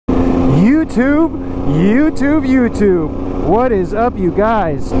YouTube. What is up, you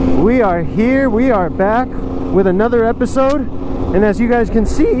guys? We are here. We are back with another episode. And as you guys can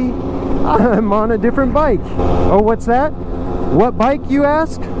see, I'm on a different bike. Oh, what's that? What bike, you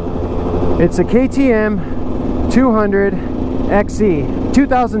ask? It's a KTM 200 XC.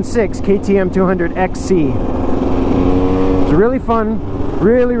 2006 KTM 200 XC. It's a really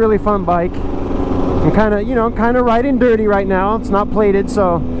fun bike. I'm kind of riding dirty right now. It's not plated,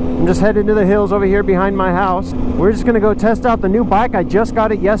 so I'm just heading to the hills over here behind my house. We're just gonna go test out the new bike. I just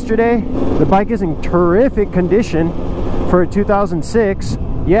got it yesterday. The bike is in terrific condition for a 2006.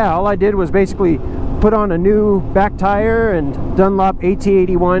 Yeah, all I did was basically put on a new back tire and Dunlop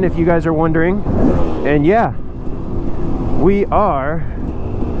AT81, if you guys are wondering. And yeah, we are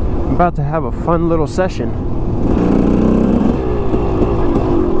about to have a fun little session.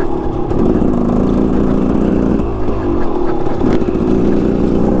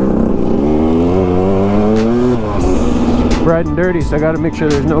 Riding dirty, so I got to make sure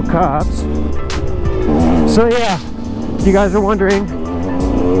there's no cops. So yeah, if you guys are wondering,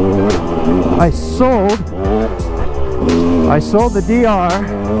 I sold the DR.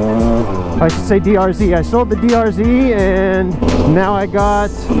 I should say DRZ. I sold the DRZ, and now I got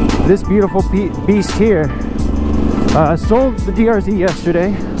this beautiful beast here. I sold the DRZ yesterday.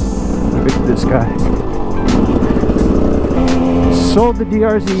 Look at this guy. Sold the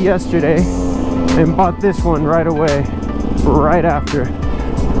DRZ yesterday and bought this one right away. Right after.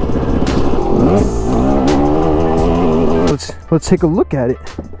 Let's take a look at it.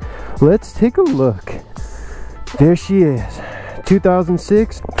 Let's take a look. There she is.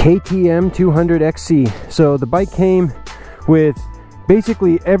 2006 KTM 200 XC. So the bike came with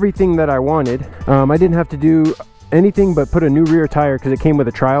basically everything that I wanted. I didn't have to do anything but put a new rear tire because it came with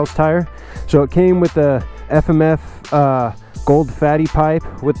a trials tire. So it came with the FMF gold fatty pipe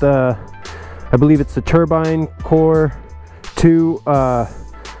with the, I believe it's the Turbine Core 2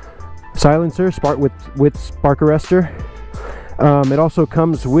 silencer with spark arrestor. It also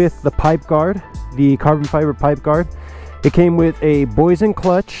comes with the pipe guard, the carbon fiber pipe guard. It came with a Boysen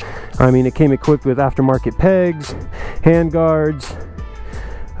clutch. I mean, it came equipped with aftermarket pegs, hand guards,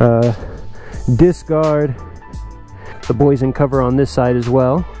 disc guard, the Boysen cover on this side as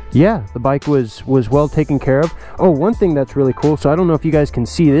well. Yeah, the bike was well taken care of. Oh, one thing that's really cool, so I don't know if you guys can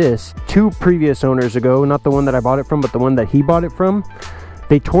see this. 2 previous owners ago, not the one that I bought it from, but the one that he bought it from,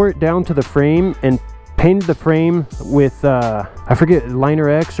 they tore it down to the frame and painted the frame with, I forget, Liner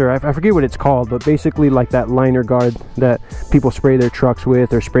X, or I forget what it's called, but basically like that liner guard that people spray their trucks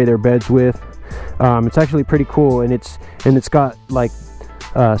with or spray their beds with. It's actually pretty cool, and it's got like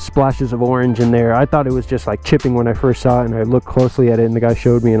splashes of orange in there. I thought it was just like chipping when I first saw it, and I looked closely at it and the guy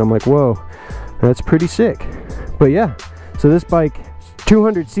showed me and I'm like, whoa, that's pretty sick. But yeah, so this bike,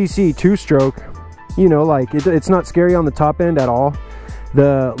 200cc 2-stroke, you know, like it's not scary on the top end at all.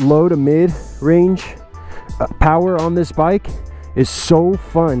 The low to mid range power on this bike is so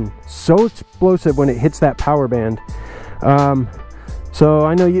fun, so explosive when it hits that power band. So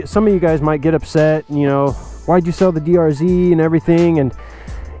I know some of you guys might get upset, you know, why'd you sell the DRZ and everything? And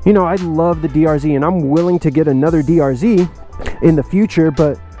you know, I love the DRZ and I'm willing to get another DRZ in the future,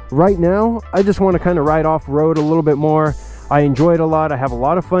 but right now I just want to kind of ride off road a little bit more. I enjoy it a lot. I have a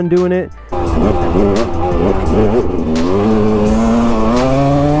lot of fun doing it. Woo!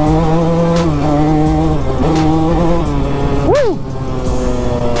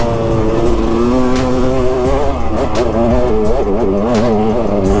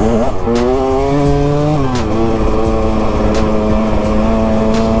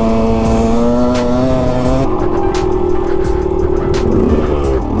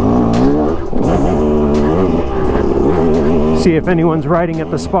 See if anyone's riding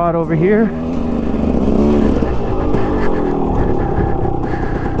at the spot over here.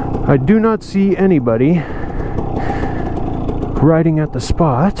 I do not see anybody riding at the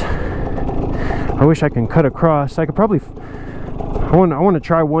spot. I wish I can cut across. I could probably, I want to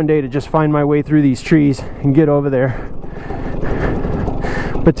try one day to just find my way through these trees and get over there.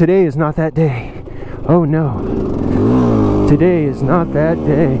 But today is not that day. Oh no. Today is not that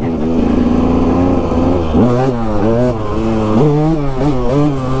day.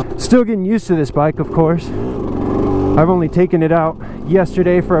 Still getting used to this bike, of course. I've only taken it out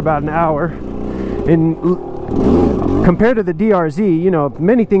yesterday for about an hour, and compared to the DRZ, you know,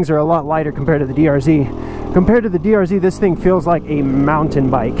 many things are a lot lighter compared to the DRZ. Compared to the DRZ, this thing feels like a mountain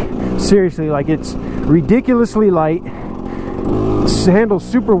bike. Seriously, like it's ridiculously light, handles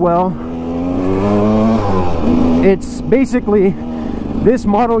super well. It's basically this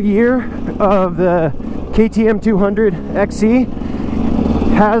model year of the KTM 200 XC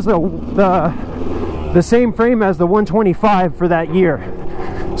has the same frame as the 125 for that year.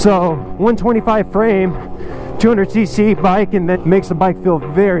 So 125 frame, 200cc bike, and that makes the bike feel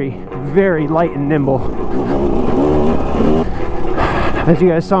very, very light and nimble. As you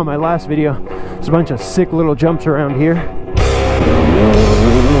guys saw in my last video, there's a bunch of sick little jumps around here.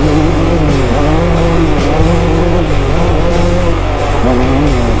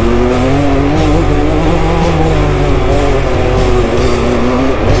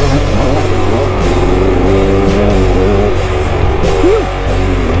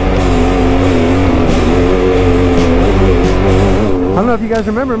 I don't know if you guys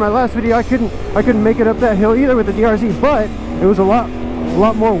remember in my last video, I couldn't make it up that hill either with the DRZ, but it was a lot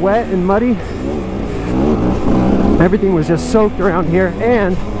more wet and muddy. Everything was just soaked around here,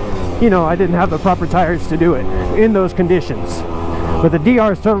 and you know, I didn't have the proper tires to do it in those conditions. But the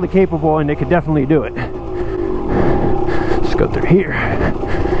DR is totally capable, and it could definitely do it. Let's go through here.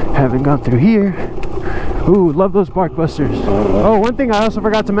 Haven't gone through here. Ooh, love those bark busters. Oh, one thing I also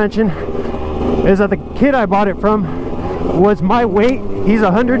forgot to mention is that the kid I bought it from was my weight. He's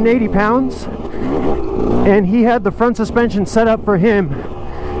 180 pounds, and he had the front suspension set up for him,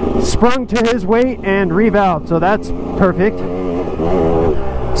 sprung to his weight and revalved, so that's perfect.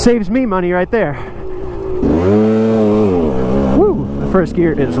 Saves me money right there. Woo, the first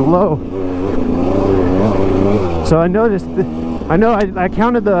gear is low. So I noticed, I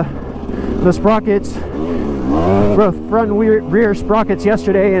counted the sprockets, both front and rear sprockets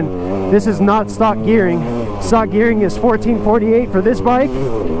yesterday, and this is not stock gearing. Stock gearing is 1448 for this bike,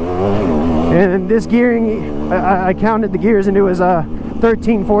 and this gearing, I counted the gears and it was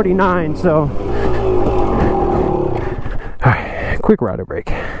 1349. So alright, quick rider break.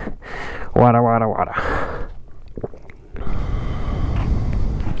 Wada wada wada.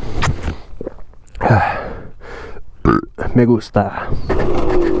 Me gusta.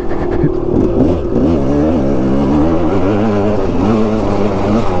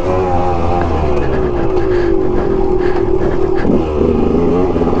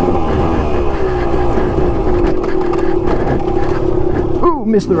 Ooh,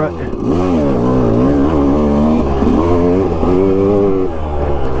 missed the rut.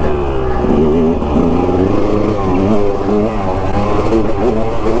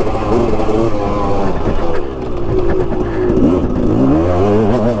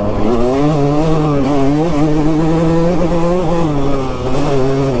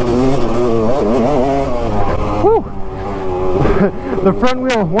 The front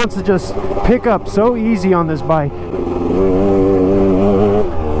wheel wants to just pick up so easy on this bike.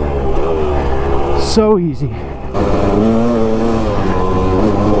 So easy.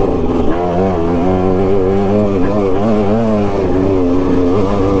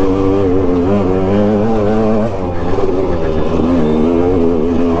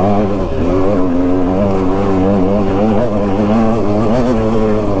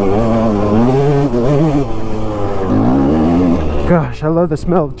 Gosh, I love the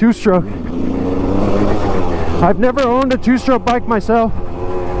smell of two-stroke. I've never owned a two-stroke bike myself.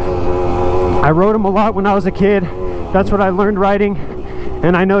 I rode them a lot when I was a kid. That's what I learned riding.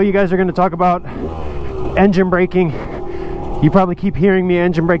 And I know you guys are going to talk about engine braking. You probably keep hearing me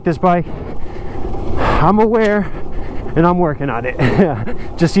engine brake this bike. I'm aware, and I'm working on it.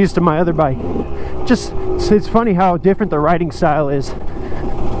 Just used to my other bike. Just, it's funny how different the riding style is.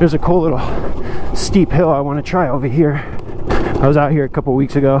 There's a cool little steep hill I want to try over here. I was out here a couple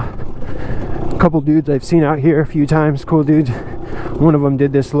weeks ago. A couple dudes I've seen out here a few times, cool dudes. One of them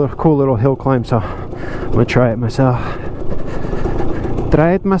did this cool little hill climb, so I'm gonna try it myself.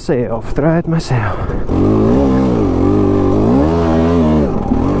 Try it myself, try it myself.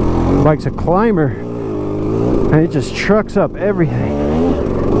 The bike's a climber, and it just trucks up everything.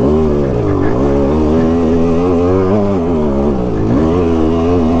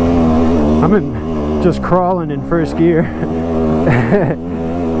 I'm just crawling in first gear.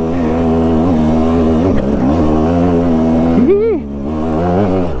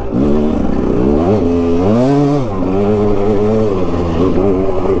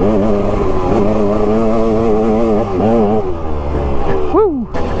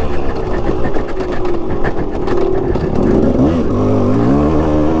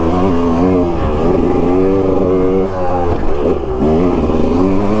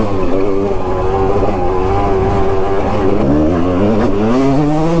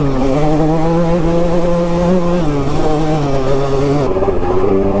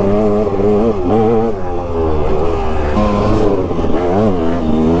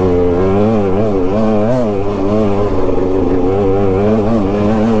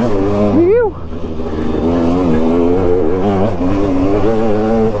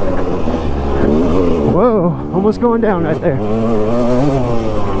 Whoa, almost going down right there.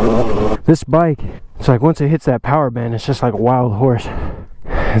 This bike, it's like once it hits that power band, it's just like a wild horse.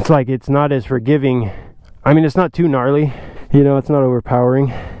 It's like it's not as forgiving. I mean, it's not too gnarly, you know, it's not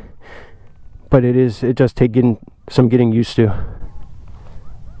overpowering, but it does take some getting used to.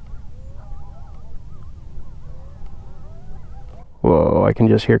 Whoa, I can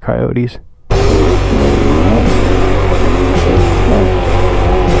just hear coyotes.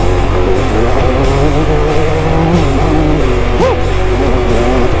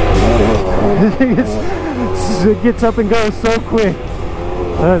 It gets up and goes so quick.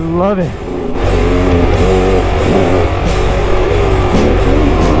 I love it.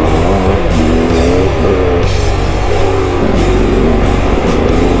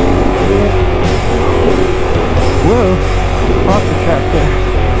 Whoa, off the track there.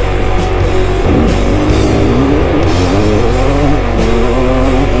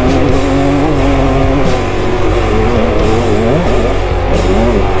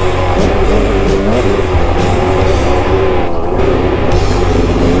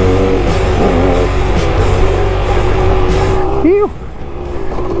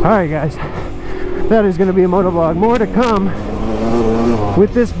 Alright guys, that is going to be a motovlog. More to come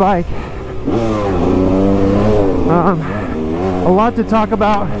with this bike. A lot to talk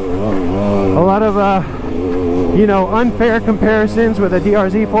about. A lot of, you know, unfair comparisons with a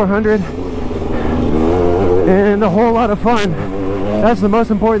DRZ 400. And a whole lot of fun. That's the most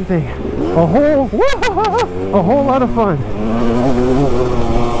important thing. A whole lot of fun.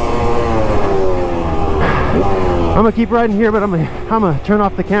 I'm gonna keep riding here, but I'm gonna turn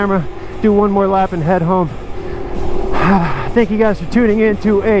off the camera, do one more lap and head home. Thank you guys for tuning in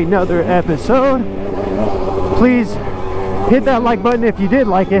to another episode. Please hit that like button if you did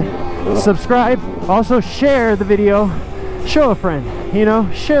like it. Subscribe. Also share the video. Show a friend. You know,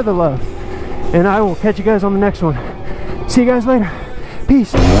 share the love. And I will catch you guys on the next one. See you guys later.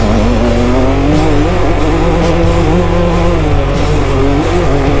 Peace.